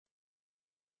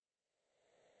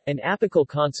An apical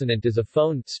consonant is a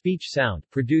phone speech sound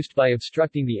produced by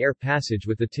obstructing the air passage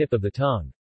with the tip of the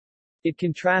tongue. It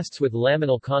contrasts with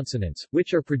laminal consonants,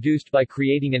 which are produced by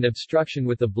creating an obstruction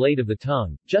with the blade of the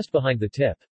tongue, just behind the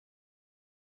tip.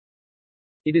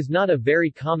 It is not a very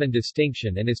common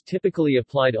distinction and is typically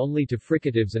applied only to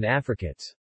fricatives and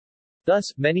affricates.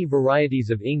 Thus, many varieties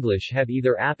of English have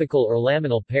either apical or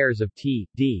laminal pairs of t,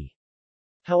 d.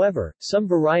 However, some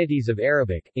varieties of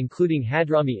Arabic, including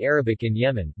Hadrami Arabic in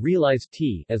Yemen, realize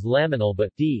t as laminal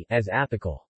but d as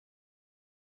apical.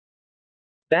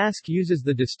 Basque uses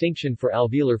the distinction for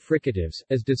alveolar fricatives,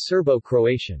 as does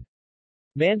Serbo-Croatian.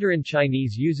 Mandarin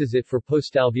Chinese uses it for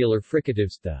postalveolar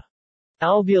fricatives, the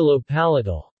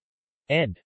alveolo-palatal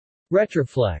and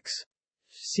retroflex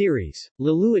series.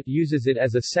 Laluit uses it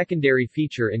as a secondary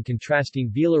feature in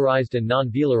contrasting velarized and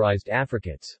non-velarized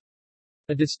affricates.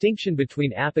 A distinction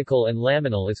between apical and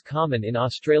laminal is common in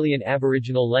Australian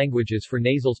Aboriginal languages for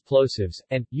nasals plosives,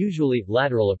 and, usually,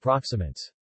 lateral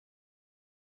approximants.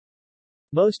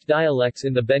 Most dialects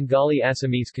in the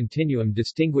Bengali-Assamese continuum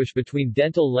distinguish between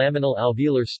dental laminal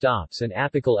alveolar stops and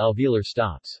apical alveolar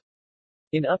stops.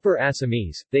 In Upper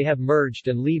Assamese, they have merged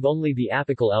and leave only the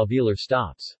apical alveolar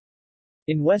stops.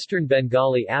 In Western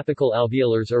Bengali, apical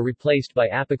alveolars are replaced by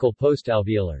apical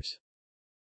postalveolars.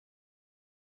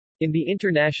 In the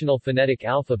International Phonetic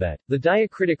Alphabet, the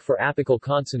diacritic for apical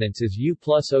consonants is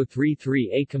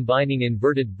U+033A combining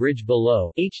inverted bridge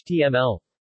below, HTML.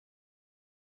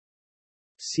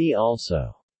 See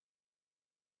also: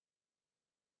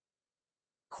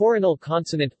 coronal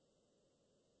consonant,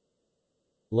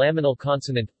 laminal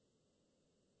consonant,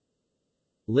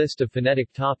 list of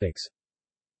phonetic topics,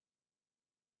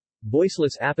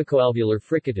 voiceless apicoalveolar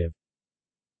fricative,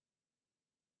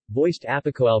 voiced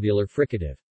apicoalveolar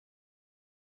fricative.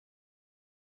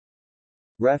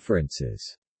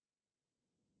 References: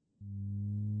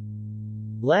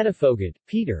 Ladefoged,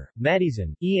 Peter,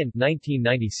 Madison, Ian,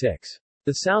 1996.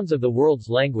 The Sounds of the World's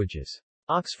Languages.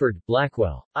 Oxford,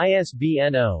 Blackwell.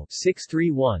 ISBN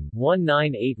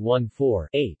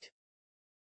 0-631-19814-8.